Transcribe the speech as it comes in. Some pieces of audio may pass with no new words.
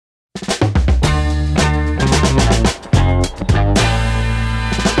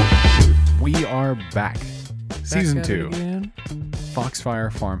back. Season 2. Foxfire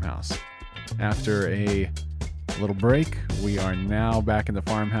Farmhouse. After a little break, we are now back in the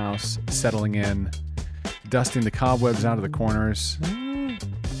farmhouse, settling in, dusting the cobwebs out of the corners.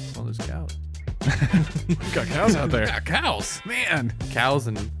 Well, there's cows. We got cows out there. Yeah, cows. Man. Cows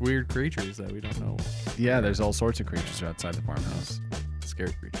and weird creatures that we don't know. Yeah, there's all sorts of creatures outside the farmhouse.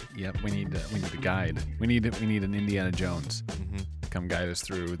 Scary creatures. Yep, we need a guide. We need an Indiana Jones Mm-hmm. to come guide us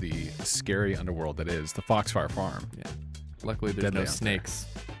through the scary underworld that is the Foxfire Farm. Yeah. Luckily, there's Deadly no out there. snakes.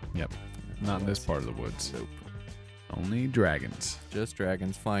 Yep, not in this part of the woods. Nope. Only dragons. Just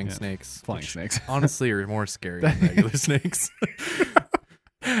dragons, flying Yeah. snakes. Flying which snakes. honestly are more scary than regular snakes.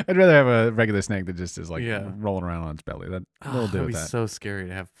 I'd rather have a regular snake that just is like Yeah. rolling around on its belly. That will do That'd with be that. so scary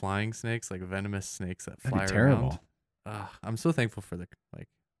to have flying snakes, like venomous snakes that That'd fly be terrible. around. I'm so thankful for the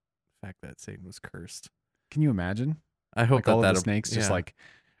fact that Satan was cursed. Can you imagine? I hope Like all of that the snakes just like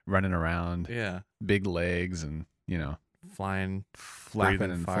running around, yeah, big legs, and flying flapping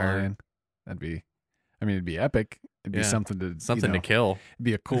breathing and fire. flying. It'd be epic. It'd be Yeah. something to to kill. It'd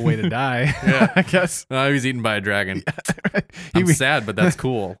be a cool way to die. Yeah. I guess. No, he was eaten by a dragon. He'd I'm be- sad, but that's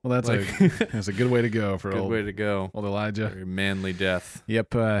cool. Well, that's that's a good way to go for good old, way to go. old Elijah. Very manly death.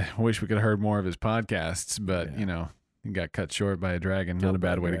 Yep. Wish we could have heard more of his podcasts, but Yeah. he got cut short by a dragon. Not Killed a by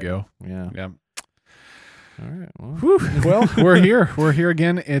bad a way to go. Yeah. Yep. All right. Well, Whew. Well, we're here. We're here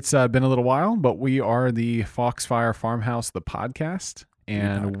again. It's been a little while, but we are the Foxfire Farmhouse, the podcast,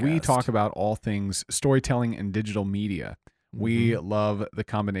 and we podcast. talk about all things storytelling and digital media. We Mhm. love the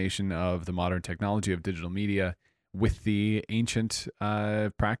combination of the modern technology of digital media with the ancient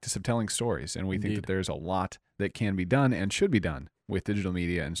practice of telling stories, and we think that Indeed. there's a lot that can be done and should be done with digital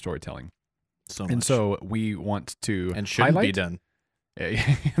media and storytelling. so much. And so we want to and shouldn't be highlight. done.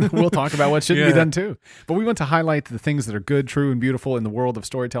 We'll talk about what shouldn't be Yeah. done too. But we want to highlight the things that are good, true, and beautiful in the world of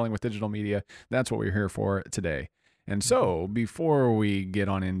storytelling with digital media. That's what we're here for today. And so, before we get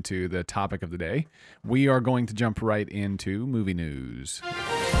on into the topic of the day, we are going to jump right into movie news.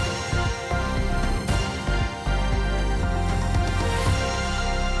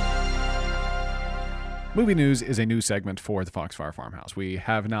 Movie news is a new segment for the Foxfire Farmhouse. We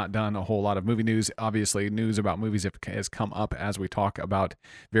have not done a whole lot of movie news. Obviously, news about movies has come up as we talk about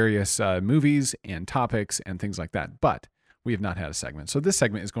various movies and topics and things like that. But we have not had a segment. So this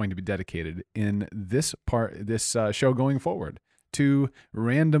segment is going to be dedicated in this show going forward to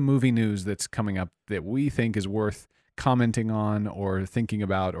random movie news that's coming up that we think is worth commenting on or thinking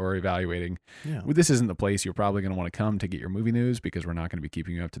about or evaluating. Yeah. Well, this isn't the place you're probably going to want to come to get your movie news because we're not going to be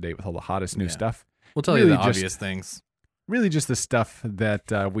keeping you up to date with all the hottest new Yeah. stuff. We'll tell really you the just- obvious things. Really just the stuff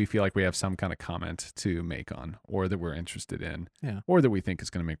that we feel like we have some kind of comment to make on or that we're interested in Yeah. or that we think is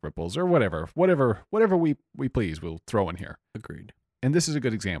going to make ripples or whatever we please we'll throw in here. Agreed. And this is a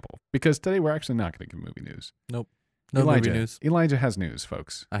good example because today we're actually not going to give movie news. No Elijah, movie news. Elijah has news,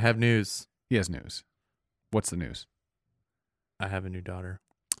 folks. I have news. He has news. What's the news? I have a new daughter.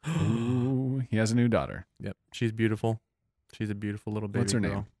 Ooh, he has a new daughter. Yep. She's beautiful. She's a beautiful little baby What's her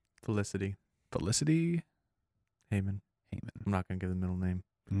girl. name? Felicity Felicity Heyman. Heyman. I'm not going to give the middle name.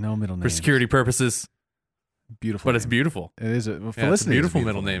 No middle name. For security purposes. Beautiful. But it's name. beautiful. It is. Yeah, Felicity it's a beautiful is a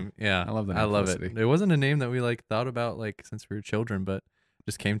middle name. Yeah. I love the I name love Felicity. it. It wasn't a name that we thought about since we were children, but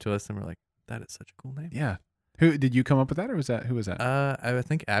just came to us and we're like, that is such a cool name. Yeah. Who did you come up with that, or who was that? I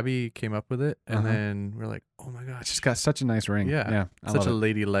think Abby came up with it, and Uh-huh. then we're like, oh my It's gosh, just got such a nice ring. Yeah. Yeah. I such love a it.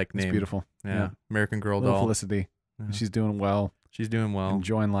 ladylike name. It's beautiful. Yeah. American Girl Little doll. Felicity. Yeah. She's doing well. She's doing well.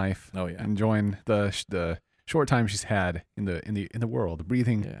 Enjoying life. Oh yeah. Enjoying the short time she's had in the world,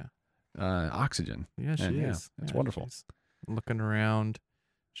 breathing Yeah. oxygen. Yeah, she And, yeah, is. it's Yeah, wonderful. she's looking around.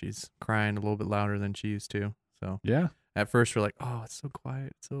 She's crying a little bit louder than she used to. So Yeah. at first we're like, oh, it's so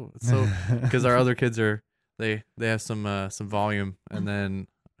quiet. It's so because our other kids are they have some volume, and then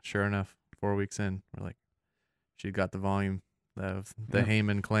sure enough, 4 weeks in, we're like, she got the volume of the Yeah.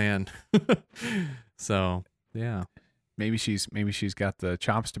 Heyman clan. So yeah. Maybe she's got the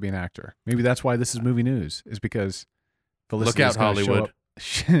chops to be an actor. Maybe that's why this is movie news. Is because Felicity Look out, Hollywood.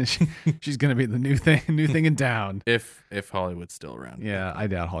 She's gonna be the new thing in town. If Hollywood's still around. Yeah, I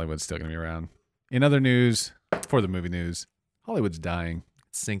doubt Hollywood's still gonna be around. In other news, for the movie news, Hollywood's dying.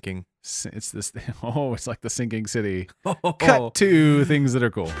 It's sinking. It's this. Oh, it's like the sinking city. Oh. Cut to things that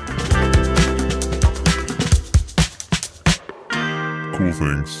are cool. Cool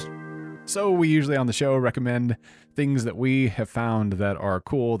things. So we usually on the show recommend things that we have found that are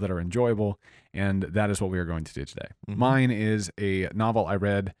cool, that are enjoyable, and that is what we are going to do today. Mhm. Mine is a novel I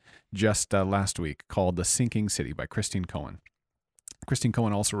read just last week called The Sinking City by Christine Cohen. Christine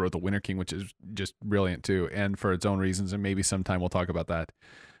Cohen also wrote The Winter King, which is just brilliant too, and for its own reasons, and maybe sometime we'll talk about that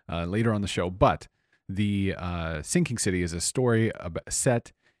later on the show. But the Sinking City is a story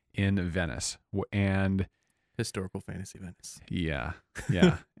set in Venice, and Historical fantasy Venice. yeah,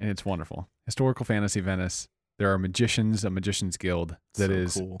 and it's wonderful. Historical fantasy Venice. There are magicians, a magician's guild that So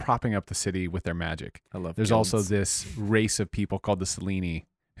is cool. propping up the city with their magic. I love. There's also guilds. this race of people called the Seleni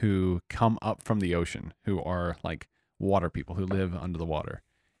who come up from the ocean, who are like water people who live under the water.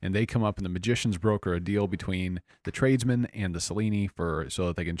 And they come up, and the magicians broker a deal between the tradesmen and the Seleni so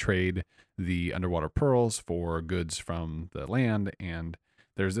that they can trade the underwater pearls for goods from the land. And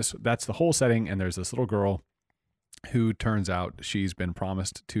that's the whole setting. And there's this little girl who turns out she's been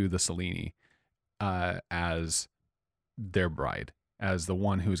promised to the Seleni as their bride, as the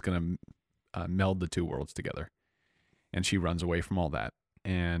one who's going to meld the two worlds together. And she runs away from all that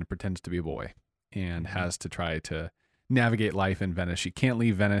and pretends to be a boy and has to try to navigate life in Venice. She can't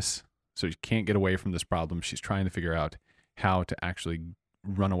leave Venice, so she can't get away from this problem. She's trying to figure out how to actually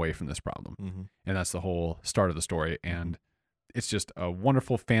run away from this problem. Mm-hmm. And that's the whole start of the story. And it's just a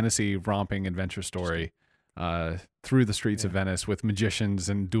wonderful fantasy romping adventure story through the streets of Venice with magicians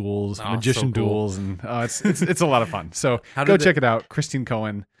and duels, magician so cool. duels, and it's a lot of fun. So How go did check it out. Christine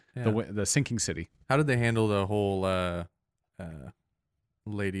Cohen, Yeah. the Sinking City. How did they handle the whole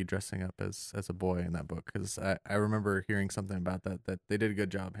lady dressing up as a boy in that book? Because I remember hearing something about that they did a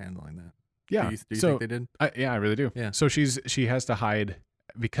good job handling that. Yeah. Do you so think they did? I really do. Yeah. So she has to hide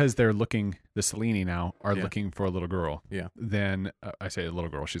because they're looking. The Seleni now are Yeah. looking for a little girl. Yeah. Then I say a little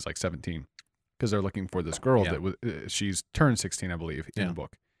girl. She's like 17 because they're looking for this girl Yeah. that was. She's turned 16, I believe, in Yeah. the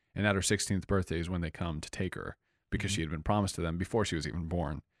book. And at her 16th birthday is when they come to take her because Mhm. she had been promised to them before she was even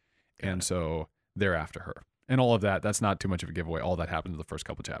born. Got And it. so they're after her. And all of that, that's not too much of a giveaway. All that happens in the first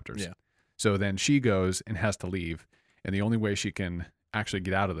couple chapters. Yeah. So then she goes and has to leave. And the only way she can actually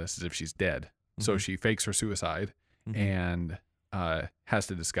get out of this is if she's dead. So Mhm. she fakes her suicide Mhm. and has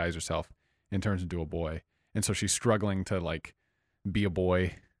to disguise herself and turns into a boy. And so she's struggling to like be a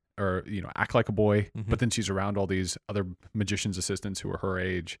boy or, act like a boy. Mhm. But then she's around all these other magician's assistants who are her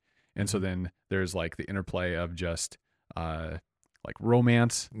age. And so Mhm. then there's like the interplay of just like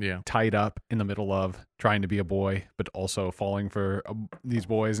romance Yeah. tied up in the middle of trying to be a boy, but also falling for these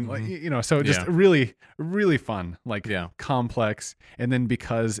boys. And like, so just Yeah. really, really fun, like Yeah. complex. And then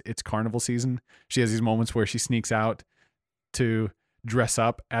because it's carnival season, she has these moments where she sneaks out to dress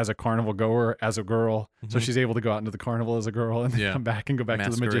up as a carnival goer, as a girl. So Mhm. she's able to go out into the carnival as a girl and then Yeah. come back and go back to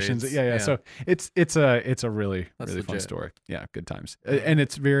the magicians. Masquerades. Yeah. Yeah. So it's a really, That's really fun legit. story. Yeah. Good times. And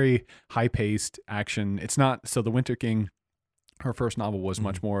it's very high paced action. It's not, so The Winter King, her first novel was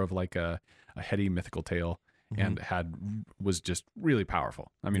much more of like a heady mythical tale Mhm. and was just really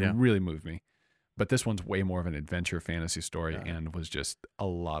powerful. I mean, Yeah. it really moved me. But this one's way more of an adventure fantasy story Yeah. and was just a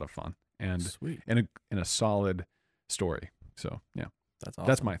lot of fun and Sweet. in a solid story. So yeah, That's awesome.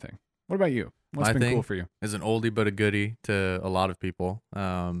 that's my thing. What about you? What's My been thing cool for you? Is an oldie but a goodie to a lot of people.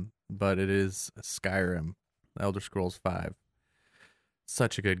 But it is Skyrim, Elder Scrolls 5.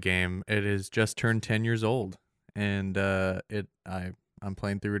 Such a good game. It has just turned 10 years old, and I'm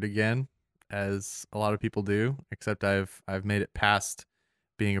playing through it again, as a lot of people do. Except I've made it past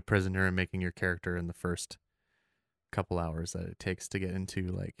being a prisoner and making your character in the first couple hours that it takes to get into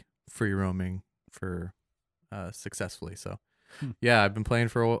like free roaming for successfully. So. Yeah, I've been playing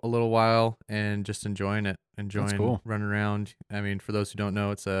for a little while and just enjoying it. Enjoying cool. running around. I mean, for those who don't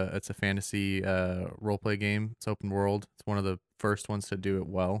know, it's a fantasy role play game. It's open world. It's one of the first ones to do it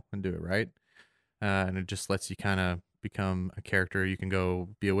well and do it right. And it just lets you kind of become a character. You can go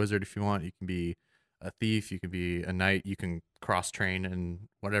be a wizard if you want. You can be a thief. You can be a knight. You can cross train and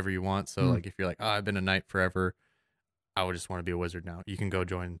whatever you want. So like if you're like, oh, I've been a knight forever, I would just want to be a wizard now. You can go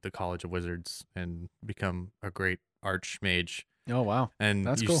join the College of Wizards and become a great archmage. Oh, wow. And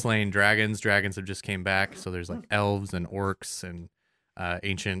That's you've cool. slain dragons. Dragons have just came back. So there's like elves and orcs and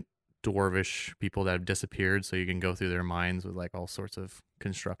ancient dwarvish people that have disappeared. So you can go through their minds with like all sorts of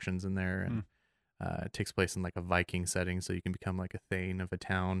constructions in there. And it takes place in like a Viking setting. So you can become like a thane of a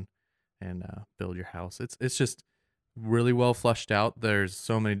town and build your house. It's just really well fleshed out. There's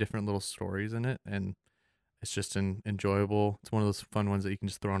so many different little stories in it. And it's just enjoyable. It's one of those fun ones that you can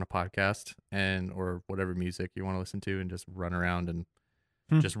just throw on a podcast or whatever music you want to listen to and just run around and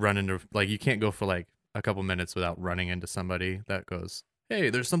just run into, like, you can't go for like a couple minutes without running into somebody that goes, hey,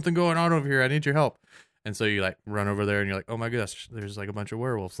 there's something going on over here. I need your help. And so you like run over there and you're like, oh my gosh, there's like a bunch of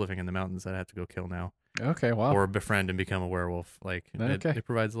werewolves living in the mountains that I have to go kill now. Okay, wow. Or befriend and become a werewolf. Like Okay. it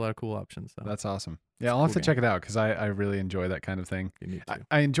provides a lot of cool options. So That's awesome. Yeah, I'll have cool to game. check it out because I really enjoy that kind of thing. you need to.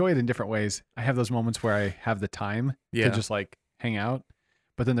 I enjoy it in different ways. I have those moments where I have the time Yeah. to just like hang out,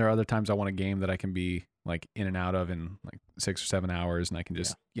 but then there are other times I want a game that I can be like in and out of in like 6 or 7 hours, and I can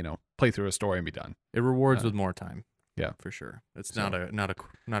just play through a story and be done. It rewards with more time. Yeah, for sure. It's not a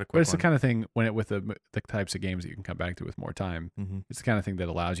quick but it's one. the kind of thing with the types of games that you can come back to with more time. Mm-hmm. It's the kind of thing that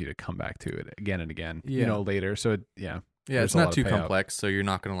allows you to come back to it again and again. Yeah. later. So it's not too complex, so you're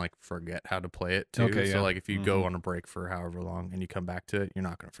not gonna like forget how to play it too. Okay, so like if you go on a break for however long and you come back to it, you're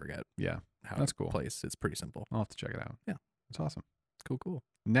not gonna forget. Yeah, how that's it cool. plays. It's pretty simple. I'll have to check it out. Yeah, it's awesome. Cool.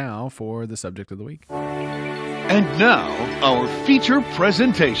 Now for the subject of the week. And now our feature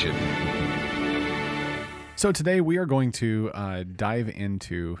presentation. So today we are going to dive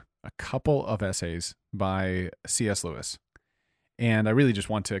into a couple of essays by C.S. Lewis. And I really just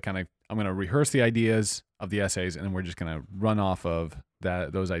want to I'm going to rehearse the ideas of the essays, and then we're just going to run off of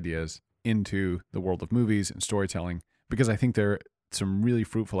those ideas into the world of movies and storytelling, because I think there are some really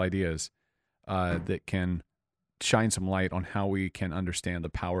fruitful ideas that can shine some light on how we can understand the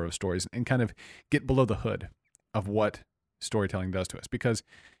power of stories and kind of get below the hood of what storytelling does to us. Because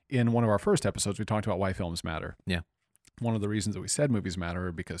in one of our first episodes, we talked about why films matter. Yeah. One of the reasons that we said movies matter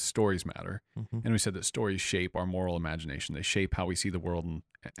are because stories matter. Mm-hmm. And we said that stories shape our moral imagination. They shape how we see the world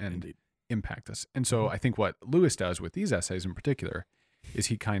and impact us. And so I think what Lewis does with these essays in particular is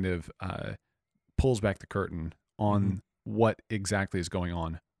he kind of pulls back the curtain on what exactly is going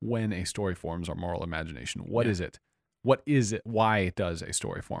on when a story forms our moral imagination. What is it? What is it? Why does a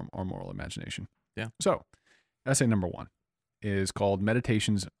story form our moral imagination? Yeah. So essay number 1 is called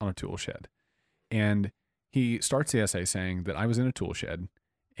Meditations on a Tool Shed. And he starts the essay saying that I was in a tool shed,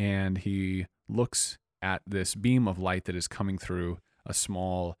 and he looks at this beam of light that is coming through a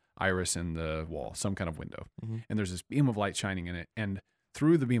small iris in the wall, some kind of window. Mm-hmm. And there's this beam of light shining in it. And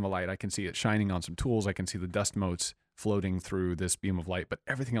through the beam of light, I can see it shining on some tools. I can see the dust motes floating through this beam of light, but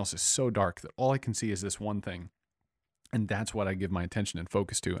everything else is so dark that all I can see is this one thing. And that's what I give my attention and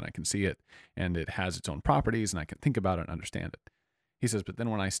focus to, and I can see it, and it has its own properties, and I can think about it and understand it. He says, but then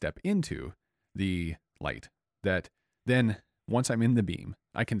when I step into the light, that then once I'm in the beam,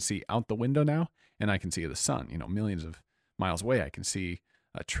 I can see out the window now, and I can see the sun, millions of miles away. I can see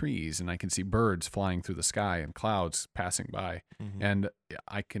trees, and I can see birds flying through the sky and clouds passing by. Mm-hmm. And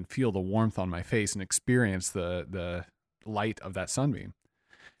I can feel the warmth on my face and experience the light of that sunbeam.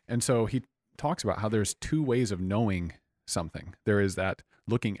 And so he talks about how there's 2 ways of knowing something. There is that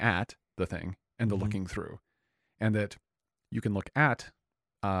looking at the thing and the looking through. And that you can look at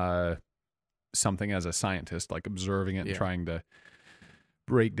something as a scientist, like observing it and trying to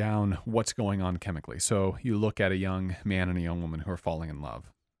break down what's going on chemically. So you look at a young man and a young woman who are falling in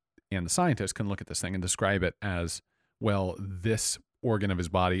love. And the scientist can look at this thing and describe it as, well, this organ of his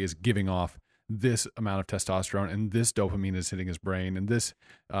body is giving off this amount of testosterone, and this dopamine is hitting his brain, and this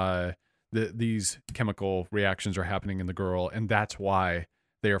these chemical reactions are happening in the girl, and that's why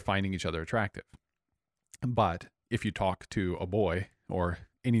they are finding each other attractive. But if you talk to a boy or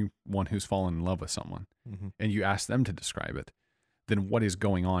anyone who's fallen in love with someone, and you ask them to describe it, then what is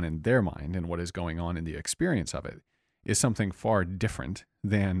going on in their mind and what is going on in the experience of it is something far different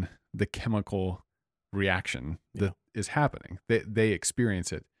than the chemical reaction that is happening. They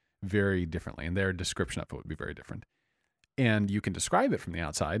experience it very differently, and their description of it would be very different. And you can describe it from the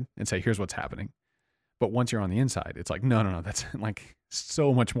outside and say, here's what's happening. But once you're on the inside, it's like, no, that's like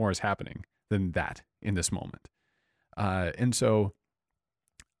so much more is happening than that in this moment. And so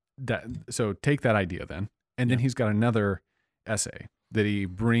take that idea then. And then he's got another essay that he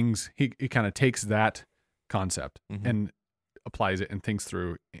brings, he kind of takes that concept and applies it and thinks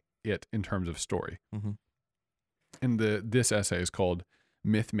through it in terms of story. And this essay is called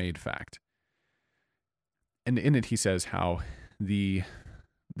Myth Made Fact. And in it, he says how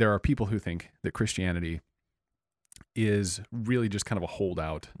there are people who think that Christianity is really just kind of a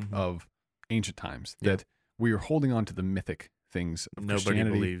holdout of ancient times, that we are holding on to the mythic things of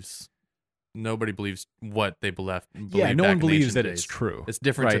Christianity. Nobody believes what they believe. Yeah, no one believes that it's true. It's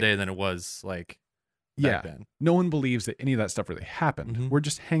different today than it was like back then. No one believes that any of that stuff really happened. We're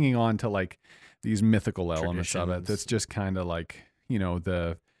just hanging on to like these mythical elements of it. That's just kind of like,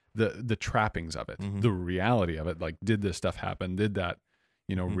 the trappings of it, the reality of it. Like, did this stuff happen? Did that,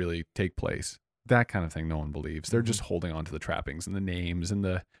 really take place? That kind of thing no one believes. They're just holding on to the trappings and the names and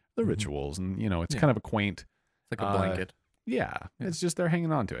the rituals. And, it's kind of a quaint. It's like a blanket. Yeah. It's just they're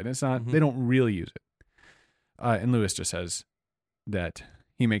hanging on to it. It's not, they don't really use it. And Lewis just says that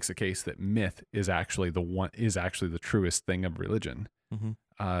he makes the case that myth is actually the truest thing of religion.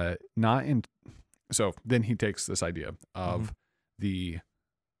 So then he takes this idea of the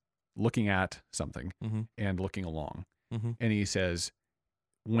looking at something and looking along. And he says,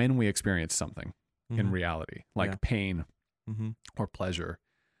 when we experience something in reality, like pain or pleasure,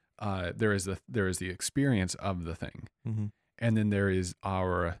 there is the experience of the thing, Mm-hmm. and then there is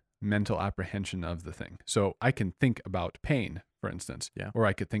our mental apprehension of the thing. So I can think about pain, for instance, Yeah. or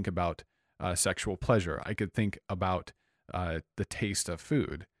I could think about sexual pleasure. I could think about the taste of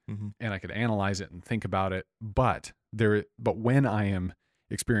food, Mm-hmm. and I could analyze it and think about it. But when I am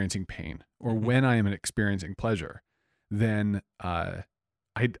experiencing pain or Mhm. when I am experiencing pleasure, then I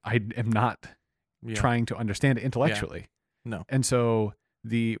am not Yeah. trying to understand it intellectually. No. And so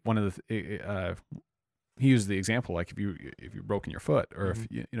he used the example, like if you've broken your foot, or if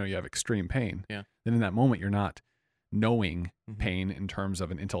you have extreme pain, Yeah. then in that moment you're not knowing Mhm. pain in terms of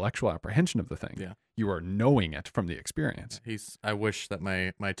an intellectual apprehension of the thing. Yeah. You are knowing it from the experience. I wish that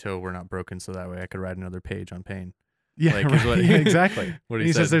my toe were not broken, so that way I could write another page on pain. Yeah, Like, is right. what- Yeah, exactly. What And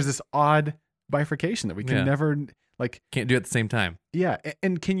he says said. there's this odd bifurcation that we can Yeah. never like. Can't do it at the same time. Yeah,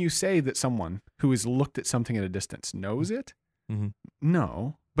 and can you say that someone who has looked at something at a distance knows it? Mhm.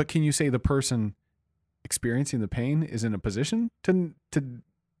 No, but can you say the person experiencing the pain is in a position to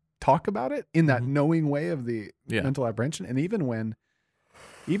talk about it in that Mhm. knowing way of the Yeah. mental apprehension? And even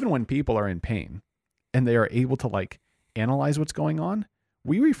when people are in pain and they are able to like analyze what's going on,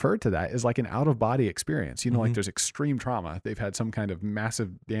 we refer to that as like an out of body experience. Like Mhm. there's extreme trauma. They've had some kind of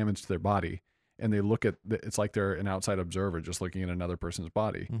massive damage to their body, and they look at it's like they're an outside observer just looking at another person's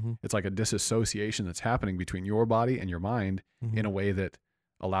body. Mm-hmm. It's like a disassociation that's happening between your body and your mind in a way that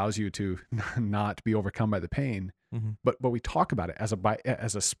allows you to not be overcome by the pain. Mm-hmm. But we talk about it as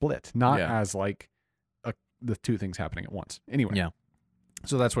a split, not Yeah. as like the two things happening at once. Anyway, Yeah.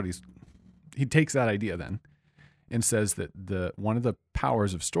 so that's what he takes that idea then and says that one of the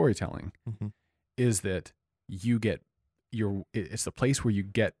powers of storytelling Mm-hmm. is that it's the place where you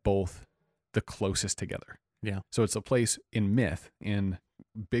get both the closest together. Yeah. So it's a place in myth, in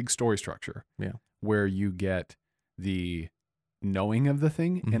big story structure, Yeah. where you get the knowing of the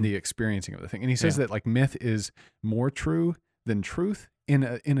thing Mhm. and the experiencing of the thing. And he says Yeah. that like myth is more true than truth in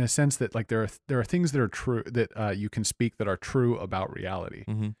a sense that like there are things that are true that you can speak that are true about reality.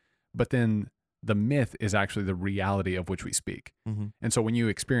 Mm-hmm. But then the myth is actually the reality of which we speak. Mm-hmm. And so when you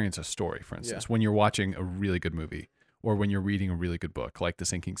experience a story, for instance, when you're watching a really good movie or when you're reading a really good book like The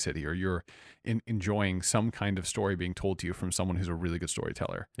Sinking City, or you're enjoying some kind of story being told to you from someone who's a really good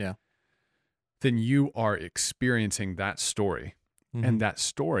storyteller, Yeah. then you are experiencing that story. Mm-hmm. And that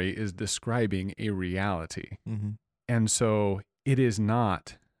story is describing a reality. Mm-hmm. And so it is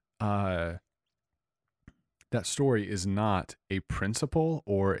not, that story is not a principle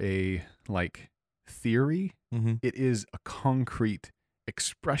or a like theory. Mm-hmm. It is a concrete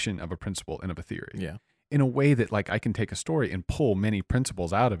expression of a principle and of a theory Yeah. in a way that like I can take a story and pull many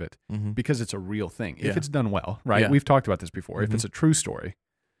principles out of it Mm-hmm. because it's a real thing. If Yeah. it's done well, right? Yeah. We've talked about this before. If Mhm. it's a true story,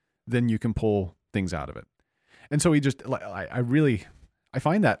 then you can pull things out of it. And so he just like I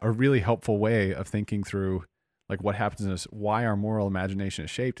find that a really helpful way of thinking through like what happens in us, why our moral imagination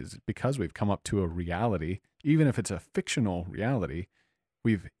is shaped is because we've come up to a reality, even if it's a fictional reality,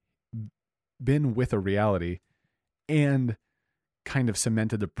 we've been with a reality and kind of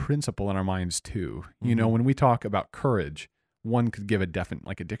cemented the principle in our minds too. You know, Mhm. when we talk about courage, one could give a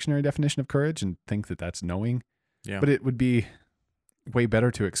dictionary definition of courage and think that that's knowing, Yeah. but it would be way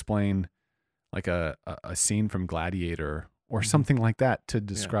better to explain like a scene from Gladiator or Mhm. something like that to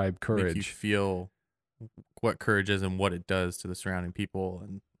describe Make you courage. feel what courage is and what it does to the surrounding people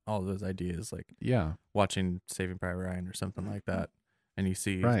and all of those ideas, like Yeah. watching Saving Private Ryan or something like that, and you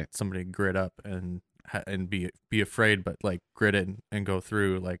see Right. somebody grit up and be afraid, but like grit it and go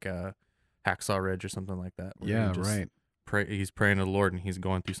through, like Hacksaw Ridge or something like that. where he Yeah, just right. he's praying to the Lord and he's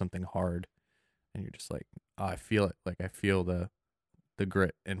going through something hard, and you're just like, oh, I feel it. Like I feel the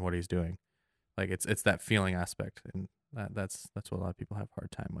grit in what he's doing. Like it's that feeling aspect, and that's what a lot of people have a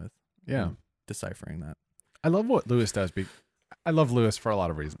hard time with. Yeah. Deciphering that. I love what Lewis does. I love Lewis for a lot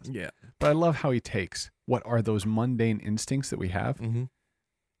of reasons, Yeah. but I love how he takes what are those mundane instincts that we have Mm-hmm.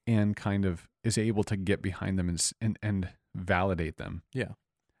 and kind of is able to get behind them and validate them. Yeah.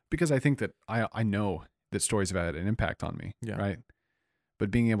 Because I think that I know that stories have had an impact on me. Yeah. Right.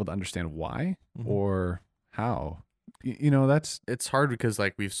 But being able to understand why Mhm. or how, that's It's hard because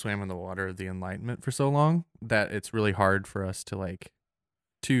like we've swam in the water of the Enlightenment for so long that it's really hard for us to like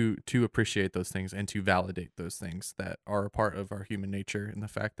to appreciate those things and to validate those things that are a part of our human nature, and the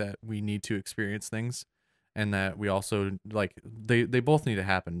fact that we need to experience things, and that we also like they both need to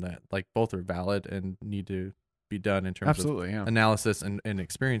happen, that like both are valid and need to be done in terms absolutely. Yeah. of analysis and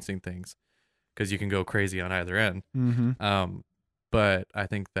experiencing things, because you can go crazy on either end. Mm-hmm. But I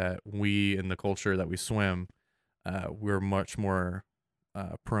think that we, in the culture that we swim, we're much more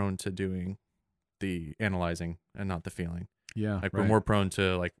prone to doing the analyzing and not the feeling. Yeah. Like right. we're more prone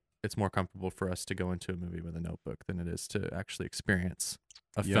to like it's more comfortable for us to go into a movie with a notebook than it is to actually experience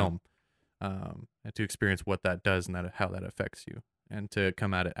a Yeah. film, and to experience what that does and how that affects you, and to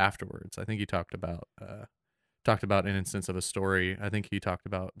come at it afterwards. I think he talked about an instance of a story. I think he talked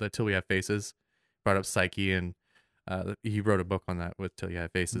about the Till We Have Faces, brought up Psyche, and he wrote a book on that with Till You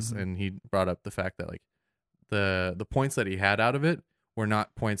Have Faces, and he brought up the fact that like the points that he had out of it were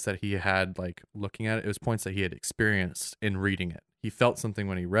not points that he had like looking at it. It was points that he had experienced in reading it. He felt something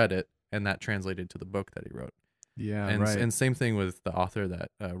when he read it, and that translated to the book that he wrote. Yeah, And right. and same thing with the author that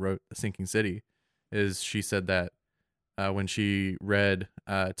wrote The Sinking City, is she said that when she read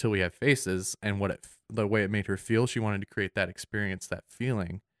Till We Have Faces and the way it made her feel, she wanted to create that experience, that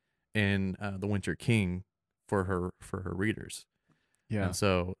feeling in The Winter King for her readers. Yeah. And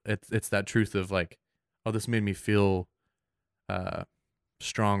so it's that truth of like, oh, this made me feel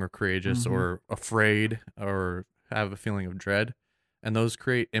strong or courageous or afraid or have a feeling of dread, and those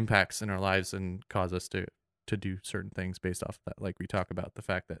create impacts in our lives and cause us to do certain things based off of that. Like we talk about the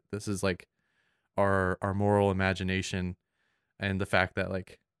fact that this is like our moral imagination, and the fact that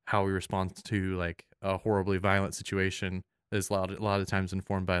like how we respond to like a horribly violent situation is a lot of times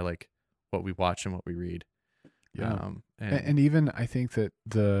informed by like what we watch and what we read. Yeah. And And even I think that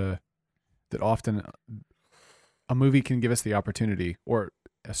that often a movie can give us the opportunity, or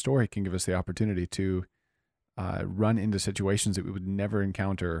a story can give us the opportunity to run into situations that we would never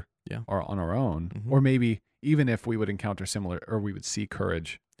encounter or on our own, or maybe even if we would encounter similar, or we would see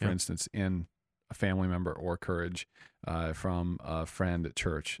courage, for instance, in a family member, or courage from a friend at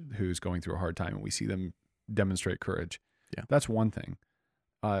church who's going through a hard time, and we see them demonstrate courage. Yeah. That's one thing.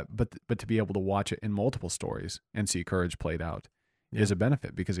 But to be able to watch it in multiple stories and see courage played out is a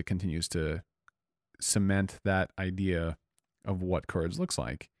benefit, because it continues to cement that idea of what courage looks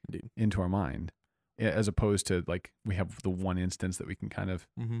like into our mind, as opposed to like we have the one instance that we can kind of,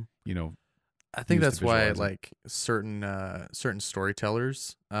 I think use that's to why visualize it. like certain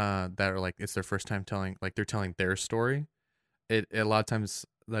storytellers that are like, it's their first time telling, like they're telling their story. It a lot of times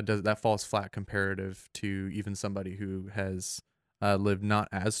that falls flat comparative to even somebody who has lived not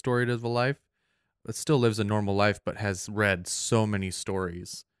as storied of a life, but still lives a normal life, but has read so many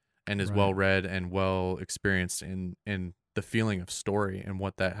stories and is Right. well read and well experienced in the feeling of story and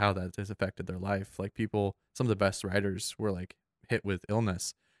how that has affected their life. Like some of the best writers were like hit with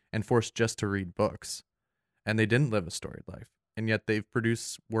illness and forced just to read books, and they didn't live a storied life, and yet they've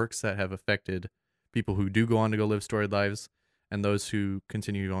produced works that have affected people who do go on to go live storied lives and those who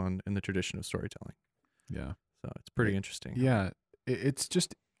continue on in the tradition of storytelling. Yeah. So it's pretty interesting. Yeah. It's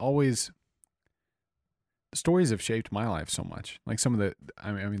just always, stories have shaped my life so much. Like some of the,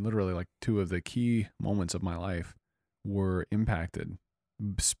 I mean, literally like two of the key moments of my life were impacted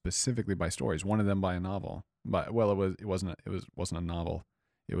specifically by stories. One of them by a novel, but it wasn't a novel.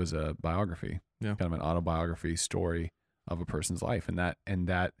 It was a biography, kind of an autobiography story of a person's life, and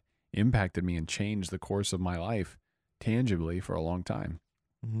that impacted me and changed the course of my life tangibly for a long time.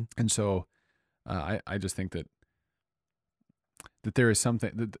 And so I just think that there is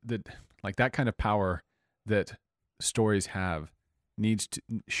something that like that kind of power that stories have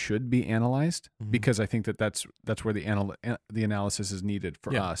should be analyzed, because I think that's where the analysis is needed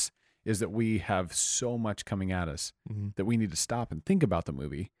for us, is that we have so much coming at us that we need to stop and think about the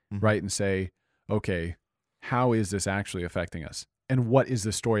movie, right? And say, okay, how is this actually affecting us? And what is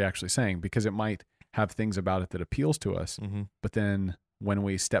the story actually saying? Because it might have things about it that appeals to us, but then when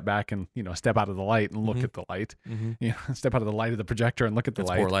we step back and, step out of the light and look at the light, step out of the light of the projector and look at the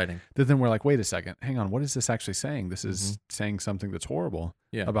light, poor lighting. Then we're like, wait a second, hang on, what is this actually saying? This is saying something that's horrible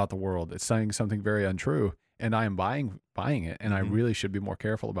about the world. It's saying something very untrue, and I am buying it, and I really should be more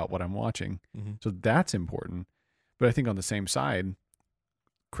careful about what I'm watching. So that's important. But I think on the same side,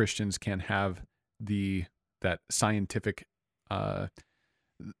 Christians can have that scientific, the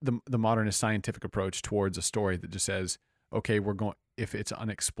modernist scientific approach towards a story that just says, okay, if it's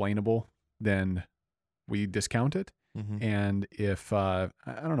unexplainable, then we discount it. And if I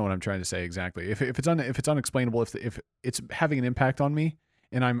don't know what I'm trying to say exactly. If it's unexplainable, if it's having an impact on me,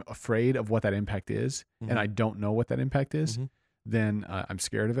 and I'm afraid of what that impact is, and I don't know what that impact is, then I'm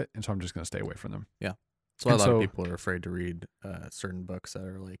scared of it, and so I'm just going to stay away from them. Yeah. So a lot of people are afraid to read certain books that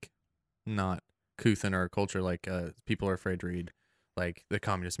are like not couth in our culture. Like people are afraid to read like the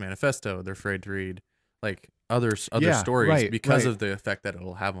Communist Manifesto. They're afraid to read like other stories because of the effect that it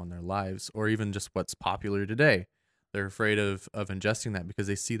will have on their lives, or even just what's popular today. They're afraid of ingesting that because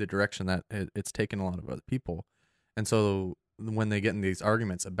they see the direction that it's taken a lot of other people. And so when they get in these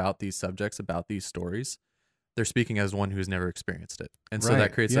arguments about these subjects, about these stories, they're speaking as one who's never experienced it. And so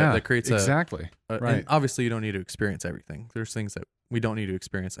that creates exactly. and obviously you don't need to experience everything. There's things that don't need to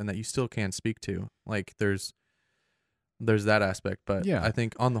experience, and that you still can speak to. Like there's that aspect, but Yeah. I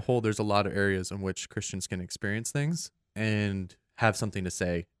think on the whole, there's a lot of areas in which Christians can experience things and have something to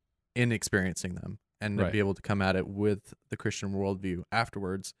say in experiencing them, and to Right. be able to come at it with the Christian worldview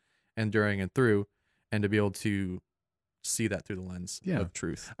afterwards and during and through, and to be able to see that through the lens Yeah. of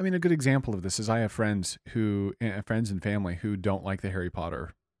truth. I mean, a good example of this is I have friends and family who don't like the Harry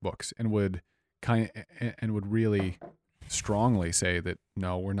Potter books and would really strongly say that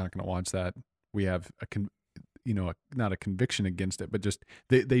no, we're not going to watch that. We have not a conviction against it, but just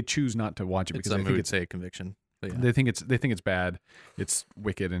they choose not to watch it because Some they who think would say conviction. But yeah. they think it's bad, it's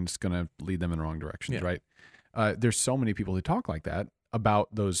wicked, and it's going to lead them in the wrong directions. Yeah. Right? There's so many people who talk like that about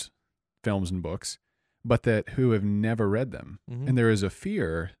those films and books, but who have never read them. Mhm. And there is a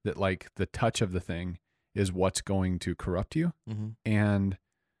fear that like the touch of the thing is what's going to corrupt you. Mhm. And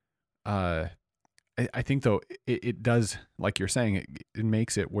I think though it does, like you're saying, it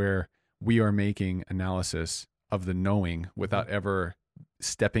makes it where we are making analysis of the knowing without ever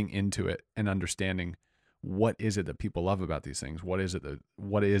stepping into it and understanding what is it that people love about these things? What is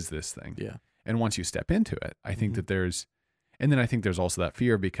this thing? Yeah. And once you step into it, I think that and then I think there's also that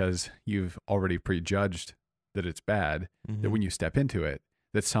fear because you've already prejudged that it's bad, that Mhm. when you step into it,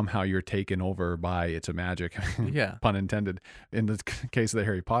 that somehow you're taken over by its a magic, Yeah. pun intended, in the case of the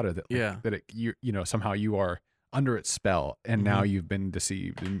Harry Potter, that Yeah. somehow you are under its spell, and now you've been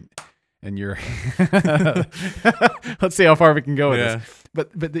deceived, and you're let's see how far we can go with this,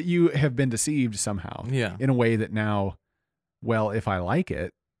 but that you have been deceived somehow, Yeah. in a way that now, well, if I like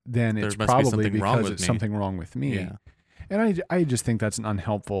it, then There it's must be probably something wrong because with it's me. something wrong with me. Yeah. And I just think that's an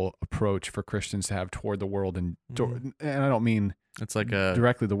unhelpful approach for Christians to have toward the world, and I don't mean It's like a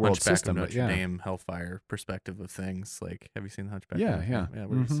directly the world Hunchback system, of but Notre yeah, Dame hellfire perspective of things. Like, have you seen the Hunchback? Yeah, of Notre yeah.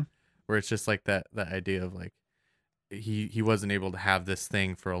 Dame? Mhm. Where it's just like that idea of like he wasn't able to have this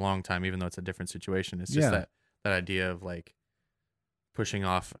thing for a long time, even though it's a different situation. It's just Yeah. that idea of like pushing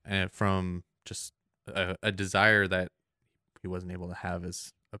off from just a desire that he wasn't able to have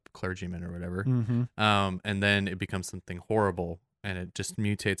as a clergyman or whatever. Mm-hmm. And then it becomes something horrible, and it just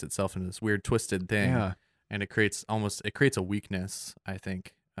mutates itself into this weird twisted thing. Yeah. And it creates a weakness. I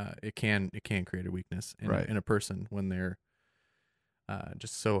think it can create a weakness in a person when they're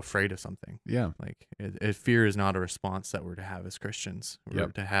just so afraid of something. Yeah. Like fear is not a response that we're to have as Christians. We're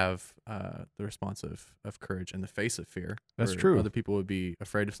Yep. to have the response of courage in the face of fear. That's where true. Other people would be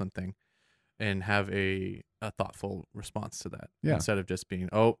afraid of something and have a thoughtful response to that, Yeah. instead of just being,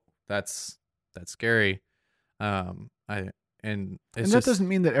 oh, that's scary. And that doesn't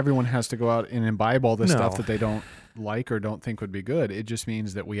mean that everyone has to go out and imbibe all this stuff No. that they don't like or don't think would be good. It just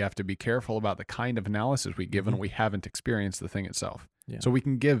means that we have to be careful about the kind of analysis we give when we haven't experienced the thing itself. Yeah. So we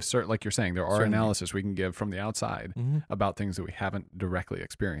can give, like you're saying, there are Certainly. analysis we can give from the outside Mhm. about things that we haven't directly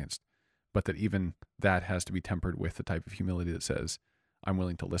experienced, but that even that has to be tempered with the type of humility that says, I'm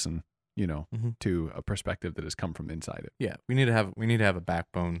willing to listen, Mhm. to a perspective that has come from inside it. Yeah, we need to have a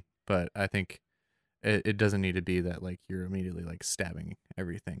backbone, but I think it doesn't need to be that like you're immediately like stabbing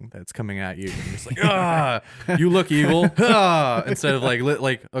everything that's coming at you. And you're just like, ah, you look evil, ah, instead of like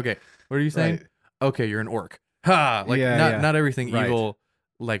okay, what are you saying? Right. Okay, you're an orc, ha, like Yeah, not everything Right. evil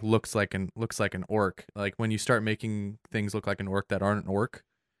like looks like an orc. Like when you start making things look like an orc that aren't an orc,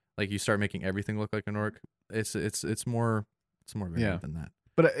 like you start making everything look like an orc. It's more varied than that.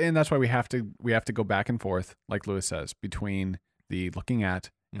 And that's why we have to go back and forth, like Lewis says, between the looking at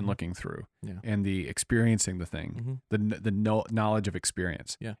and Mhm. looking through, Yeah. and the experiencing the thing, Mhm. the knowledge of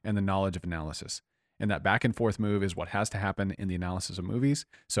experience, Yeah. and the knowledge of analysis. And that back and forth move is what has to happen in the analysis of movies.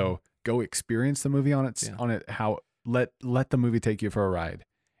 So go experience the movie on it. Let the movie take you for a ride,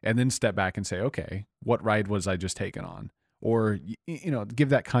 and then step back and say, okay, what ride was I just taken on? Or give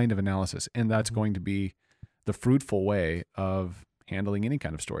that kind of analysis, and that's Mhm. going to be the fruitful way of handling any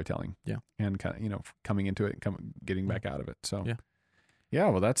kind of storytelling. Yeah. And kind of, coming into it and getting back out of it. So Yeah. Yeah,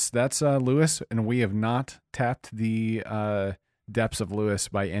 well, that's Lewis, and we have not tapped the depths of Lewis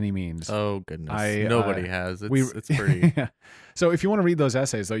by any means. Oh goodness, nobody has. It's pretty. Yeah. So if you want to read those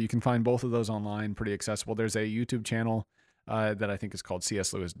essays, though, you can find both of those online, pretty accessible. There's a YouTube channel that I think is called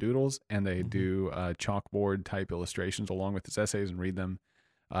C.S. Lewis Doodles, and they do chalkboard type illustrations along with his essays and read them.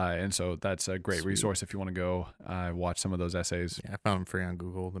 And so that's a great Sweet. resource if you want to go watch some of those essays. Yeah, I found them free on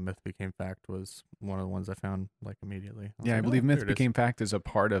Google. The Myth Became Fact was one of the ones I found like immediately. was Yeah, I like, believe oh, Myth there it is. Became Fact is a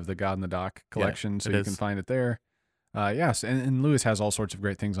part of the God in the Dock collection, so it you can is. find it there. Yes, and Lewis has all sorts of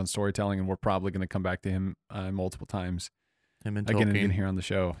great things on storytelling, and we're probably going to come back to him multiple times Him and again and Tolkien. again here on the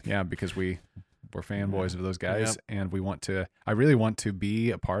show. Yeah, because we We're fanboys of those guys, Yep. and I really want to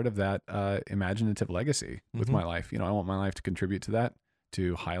be a part of that imaginative legacy with Mhm. my life. I want my life to contribute to that,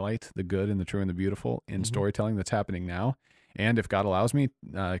 to highlight the good and the true and the beautiful in Mhm. storytelling that's happening now. And if God allows me,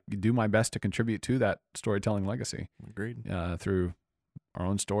 do my best to contribute to that storytelling legacy Agreed. through our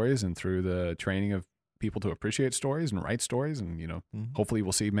own stories and through the training of people to appreciate stories and write stories. And, Mhm. hopefully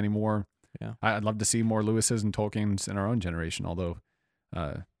we'll see many more. Yeah. I'd love to see more Lewis's and Tolkien's in our own generation, although,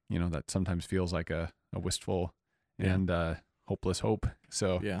 that sometimes feels like a wistful Yeah. and hopeless hope.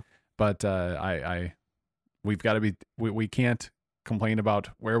 So, Yeah. but we've got to be, we can't complain about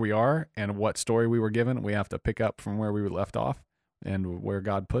where we are and what story we were given. We have to pick up from where we were left off and where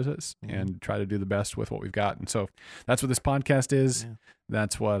God put us Mhm. and try to do the best with what we've got. And so that's what this podcast is. Yeah.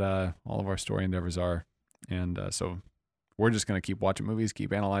 That's what all of our story endeavors are. And so we're just going to keep watching movies,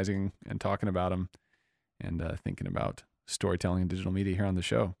 keep analyzing and talking about them, and thinking about storytelling and digital media here on the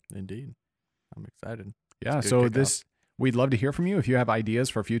show. Indeed. I'm excited. Yeah. It's a So good kickoff. we'd love to hear from you. If you have ideas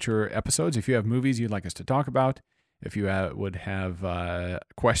for future episodes, if you have movies you'd like us to talk about, if you would have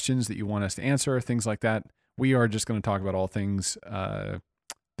questions that you want us to answer, things like that, we are just going to talk about all things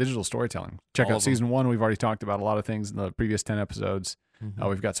digital storytelling. Check All out of them. season 1. We've already talked about a lot of things in the previous 10 episodes. Mhm.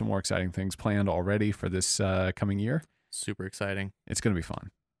 We've got some more exciting things planned already for this coming year. Super exciting. It's going to be fun.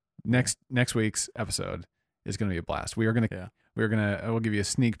 Next week's episode is going to be a blast. We'll give you a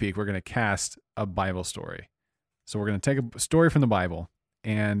sneak peek. We're going to cast a Bible story. So we're going to take a story from the Bible,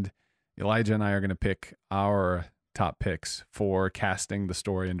 and Elijah and I are going to pick our top picks for casting the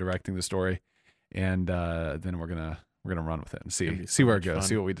story and directing the story, and then we're gonna run with it and gonna be see so where it much goes, fun.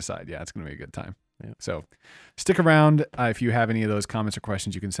 see what we decide. Yeah, it's gonna be a good time. Yeah. So stick around. If you have any of those comments or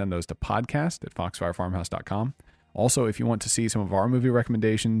questions, you can send those to podcast@foxfirefarmhouse.com. Also, if you want to see some of our movie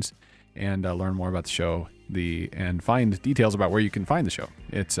recommendations and learn more about the show, and find details about where you can find the show,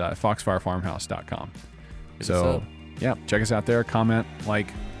 it's foxfirefarmhouse.com. Hit us So up. yeah, check us out there, comment,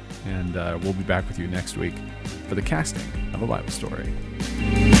 like, and we'll be back with you next week for the casting of a Bible story.